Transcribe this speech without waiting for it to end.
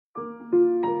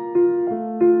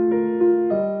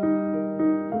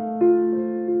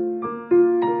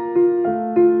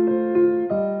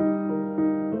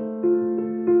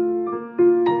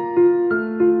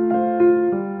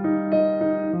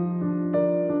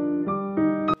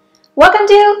Welcome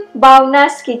to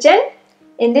Bhavna's kitchen.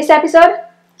 In this episode,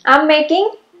 I'm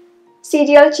making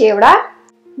cereal chewda.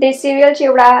 This cereal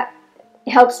chewda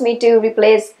helps me to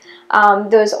replace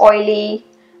those oily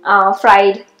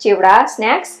fried chewda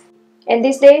snacks. And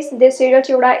these days, this cereal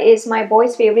chewda is my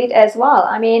boy's favorite as well.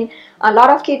 I mean, a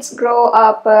lot of kids grow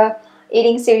up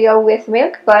eating cereal with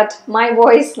milk, but my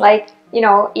boys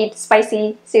eat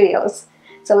spicy cereals.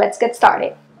 So let's get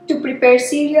started. To prepare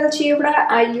cereal chewda,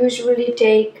 I usually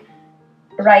take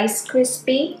Rice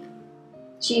Krispy,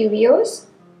 Cheerios,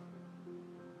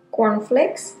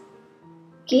 cornflakes,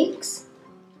 KIX,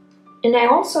 and I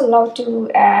also love to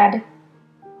add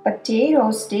potato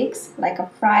sticks, like a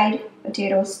fried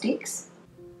potato sticks.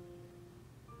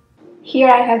 Here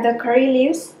I have the curry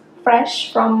leaves,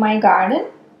 fresh from my garden.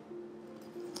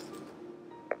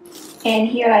 And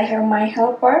here I have my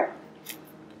helper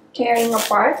tearing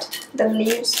apart the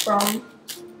leaves from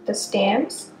the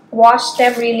stems. Wash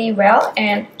them really well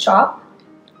and chop.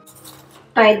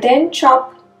 I then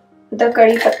chop the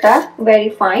curry patta very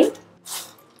fine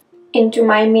into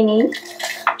my mini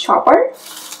chopper.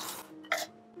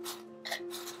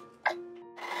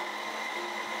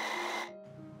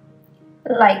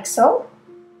 Like so.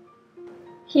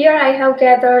 Here I have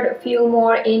gathered a few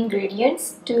more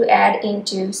ingredients to add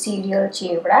into cereal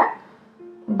chewda.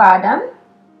 Badam,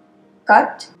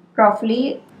 cut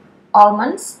roughly,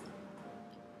 almonds,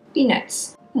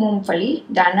 peanuts, moongfali,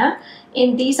 dana,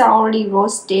 and these are already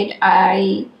roasted.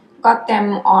 I got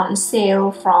them on sale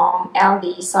from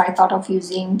Aldi, so I thought of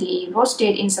using the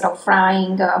roasted instead of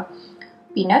frying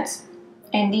peanuts.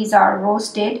 And these are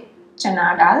roasted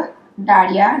chana dal,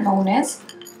 dalia known as,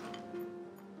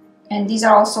 and these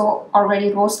are also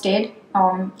already roasted.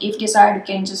 If desired, you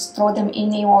can just throw them in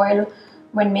the oil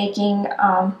when making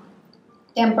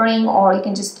tempering, or you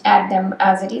can just add them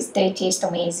as it is. They taste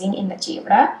amazing in the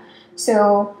chewda.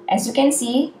 So as you can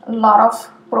see, a lot of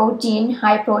protein,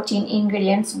 high protein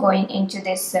ingredients going into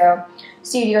this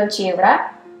cereal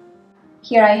chewda.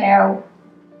 Here I have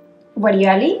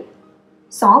variali,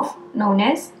 soft, known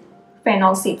as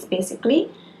fennel seeds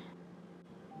basically.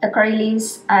 The curry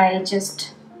leaves I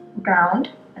just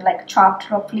ground, like chopped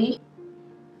roughly.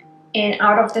 And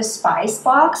out of the spice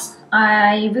box,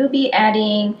 I will be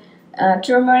adding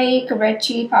turmeric, red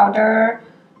chili powder,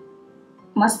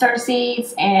 mustard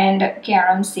seeds and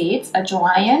carom seeds,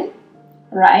 ajwain,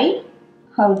 rai,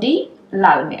 haldi,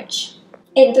 lal mirch.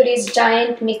 Into this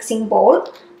giant mixing bowl,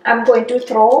 I'm going to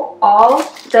throw all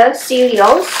the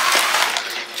cereals.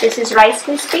 This is Rice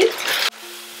Krispy,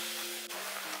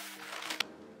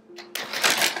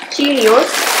 Cheerios,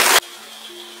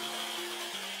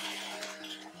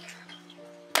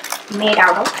 made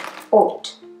out of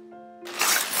oat,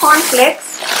 cornflakes,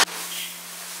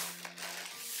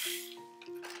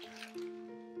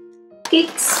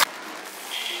 KIX,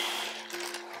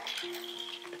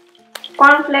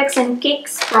 cornflakes and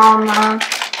KIX from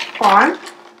corn.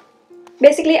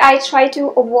 Basically, I try to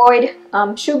avoid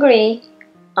sugary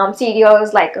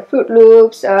cereals like Fruit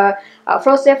Loops,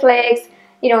 Frosted Flakes.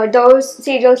 You know, those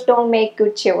cereals don't make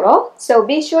good cereal. So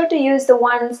be sure to use the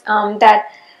ones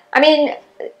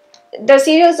the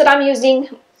cereals that I'm using,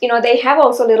 they have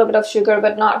also a little bit of sugar,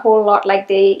 but not a whole lot like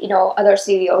the, other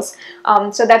cereals.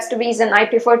 So that's the reason I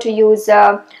prefer to use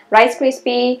Rice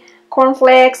Krispy,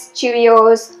 cornflakes,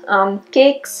 Cheerios,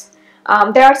 KIX.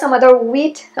 There are some other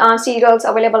wheat cereals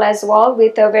available as well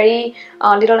with a very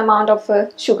little amount of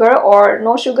sugar, or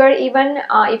no sugar even,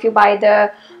 if you buy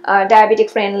the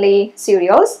diabetic friendly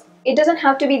cereals. It doesn't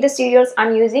have to be the cereals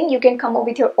I'm using. You can come up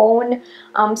with your own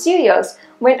cereals.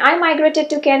 When I migrated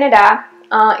to Canada,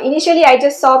 initially I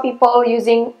just saw people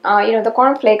using the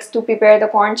cornflakes to prepare the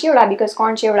corn chewda, because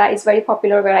corn chewda is very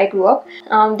popular where I grew up.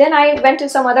 Then I went to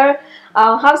some other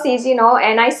houses,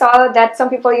 and I saw that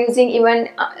some people using even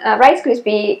Rice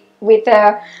Krispy with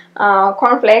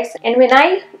cornflakes. And when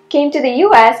I came to the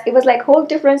US, it was like a whole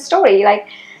different story. Like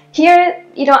here,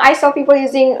 I saw people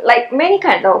using like many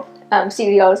kinds of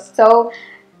cereals. So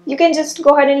you can just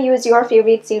go ahead and use your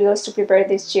favorite cereals to prepare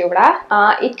this chewda.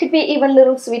 It could be even a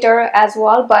little sweeter as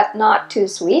well, but not too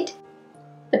sweet.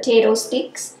 Potato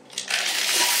sticks.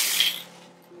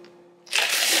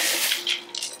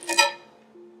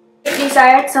 If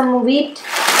desired, some wheat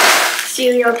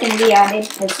cereal can be added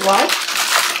as well.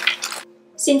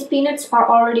 Since peanuts are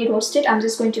already roasted, I'm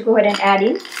just going to go ahead and add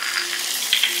in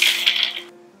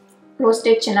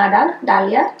roasted chana dal,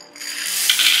 dalia.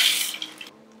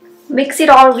 Mix it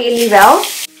all really well.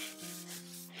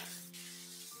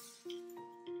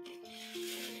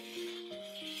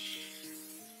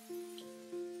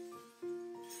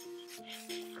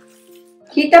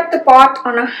 Heat up the pot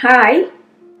on a high.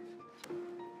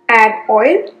 Add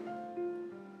oil.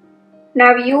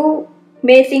 Now you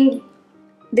may think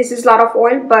this is a lot of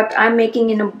oil, but I'm making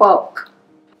in a bulk.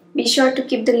 Be sure to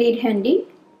keep the lid handy.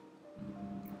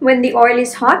 When the oil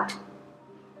is hot,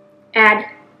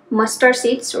 add mustard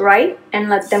seeds right and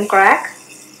let them crack.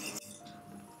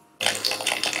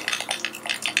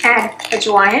 Add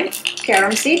ajwain,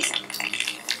 carom seeds,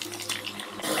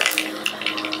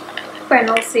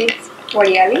 fennel seeds,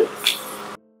 variali.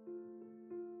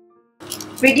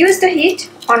 Reduce the heat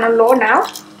on a low now.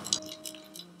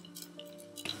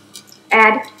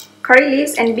 Add curry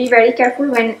leaves and be very careful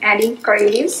when adding curry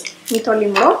leaves. Mito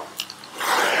limro.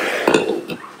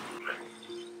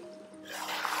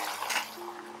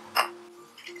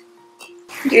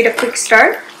 Give it a quick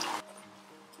stir.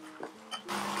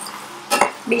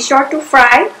 Be sure to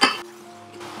fry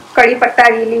Kadhi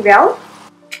Patta really well.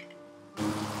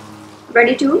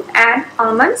 Ready to add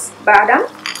almonds, badam,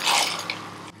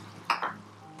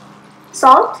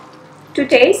 salt to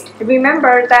taste.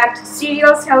 Remember that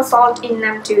cereals have salt in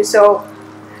them too, so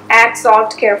add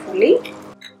salt carefully.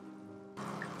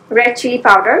 Red chili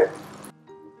powder,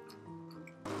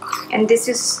 and this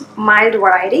is mild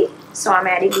variety, so I'm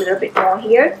adding a little bit more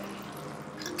here.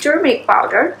 Turmeric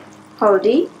powder,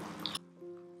 haldi.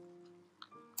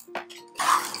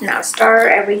 Now stir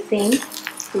everything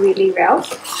really well.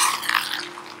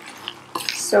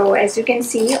 So as you can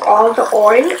see, all the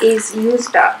oil is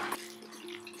used up.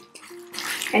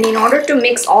 And in order to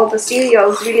mix all the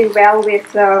cereals really well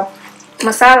with the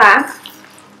masala,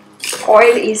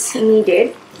 oil is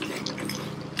needed.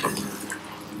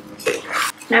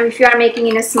 Now if you are making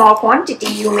in a small quantity,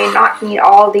 you may not need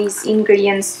all these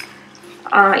ingredients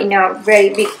in a very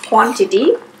big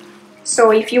quantity.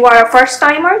 So if you are a first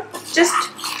timer, just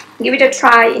give it a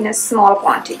try in a small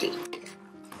quantity.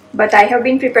 But I have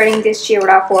been preparing this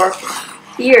chewda for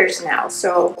years now,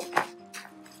 so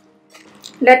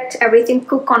let everything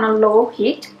cook on a low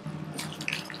heat.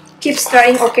 Keep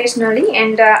stirring occasionally,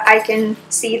 and I can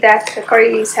see that the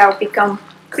curry leaves have become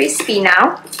crispy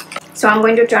now. So I'm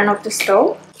going to turn off the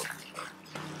stove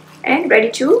and ready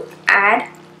to add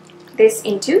this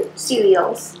into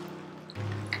cereals.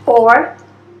 Pour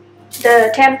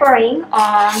the tempering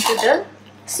onto the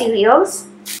cereals.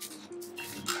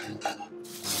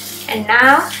 And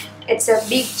now it's a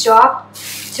big job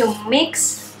to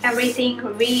mix everything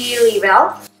really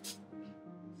well.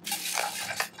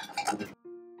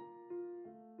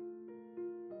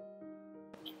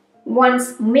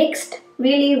 Once mixed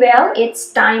really well,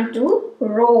 it's time to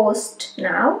roast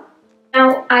now.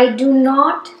 Now I do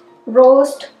not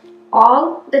roast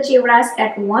all the chewdas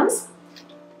at once.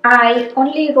 I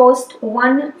only roast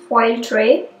one foil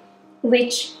tray,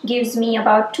 which gives me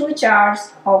about 2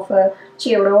 jars of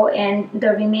chewda, and the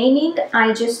remaining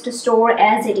I just store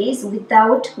as it is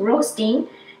without roasting,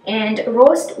 and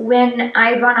roast when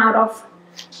I run out of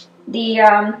the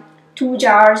 2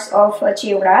 jars of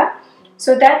chewda,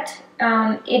 so that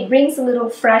it brings a little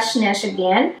freshness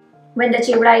again when the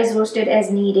chewda is roasted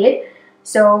as needed.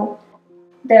 So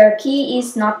the key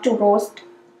is not to roast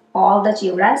all the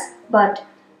chewdas, but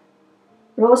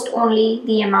roast only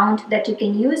the amount that you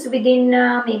can use within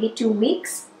maybe 2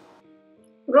 weeks.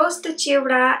 Roast the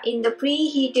chewda in the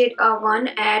preheated oven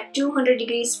at 200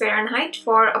 degrees Fahrenheit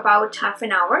for about half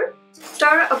an hour.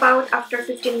 Stir about after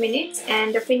 15 minutes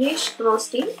and finish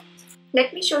roasting.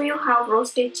 Let me show you how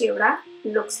roasted chewda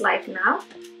looks like now.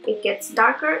 It gets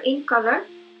darker in color.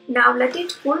 Now let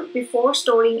it cool before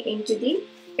storing into the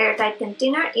airtight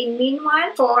container. In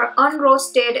meanwhile, for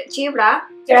unroasted chewda,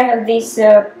 here I have this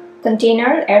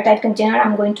container, airtight container.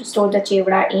 I'm going to store the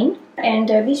chewda in, and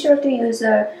be sure to use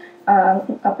a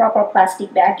proper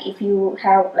plastic bag if you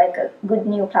have like a good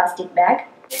new plastic bag.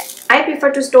 I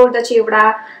prefer to store the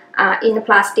chewda in a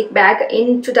plastic bag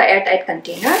into the airtight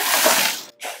container.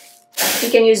 You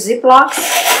can use Ziplocs.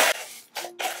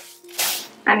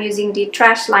 I'm using the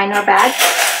trash liner bag.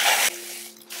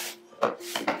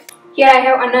 Here I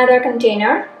have another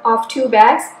container of 2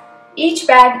 bags. Each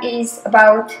bag is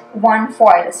about 1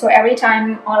 foil. So every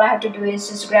time all I have to do is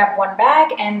just grab 1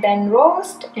 bag and then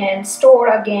roast and store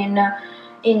again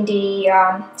in the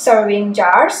serving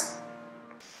jars.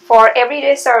 For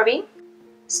everyday serving,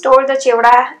 store the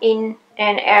chewda in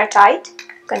an airtight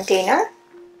container,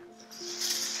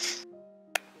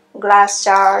 glass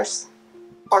jars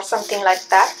or something like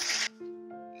that.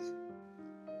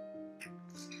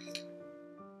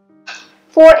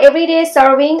 For everyday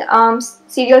serving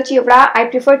cereal chewda, I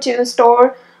prefer to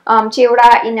store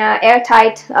chewda in a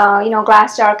airtight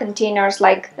glass jar containers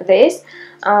like this.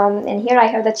 And here I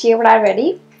have the chewda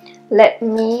ready. Let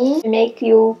me make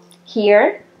you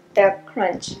hear the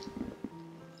crunch.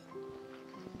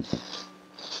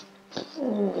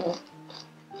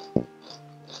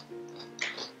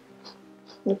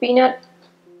 The peanut,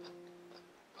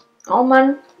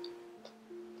 almond,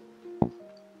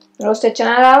 roasted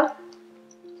chana dal,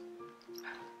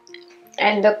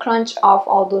 and the crunch of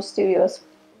all those Cheerios.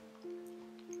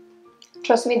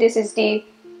 Trust me, this is the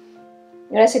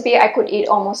recipe I could eat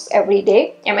almost every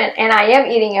day. I mean, and I am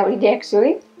eating every day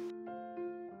actually.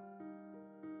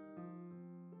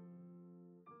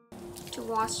 To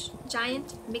wash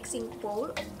giant mixing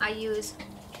bowl, I use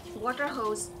water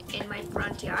hose in my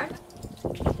front yard.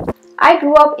 I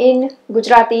grew up in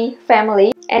Gujarati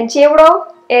family, and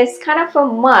chevdo is kind of a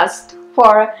must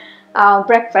for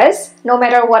breakfast, no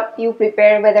matter what you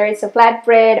prepare, whether it's a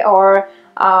flatbread or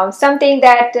something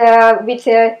that with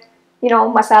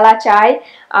masala chai,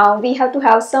 we have to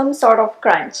have some sort of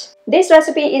crunch. This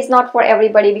recipe is not for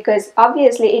everybody because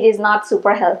obviously it is not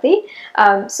super healthy.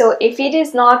 So if it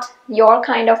is not your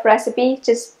kind of recipe,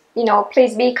 just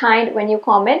please be kind when you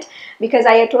comment, because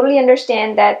I totally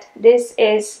understand that this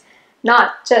is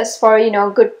not just for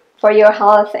good for your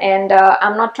health, and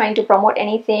I'm not trying to promote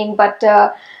anything, but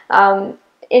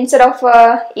instead of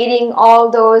eating all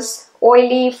those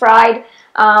oily fried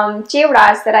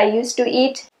chivdas that I used to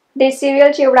eat, this cereal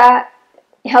chewda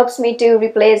helps me to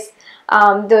replace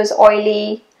those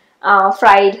oily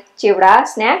fried chewda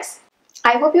snacks.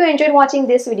 I hope you enjoyed watching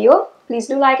this video. Please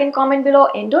do like and comment below,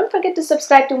 and don't forget to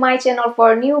subscribe to my channel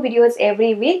for new videos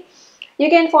every week. You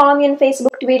can follow me on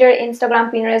Facebook, Twitter,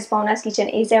 Instagram, Pinterest. Bhavna's Kitchen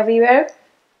is everywhere.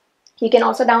 You can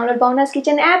also download Bhavna's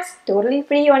Kitchen apps totally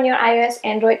free on your iOS,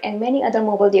 Android, and many other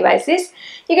mobile devices.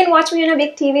 You can watch me on a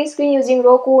big TV screen using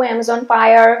Roku, Amazon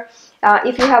Fire.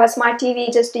 If you have a smart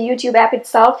TV, just the YouTube app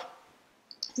itself.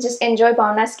 Just enjoy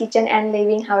Bhavna's Kitchen and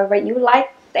living however you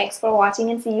like. Thanks for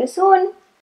watching and see you soon.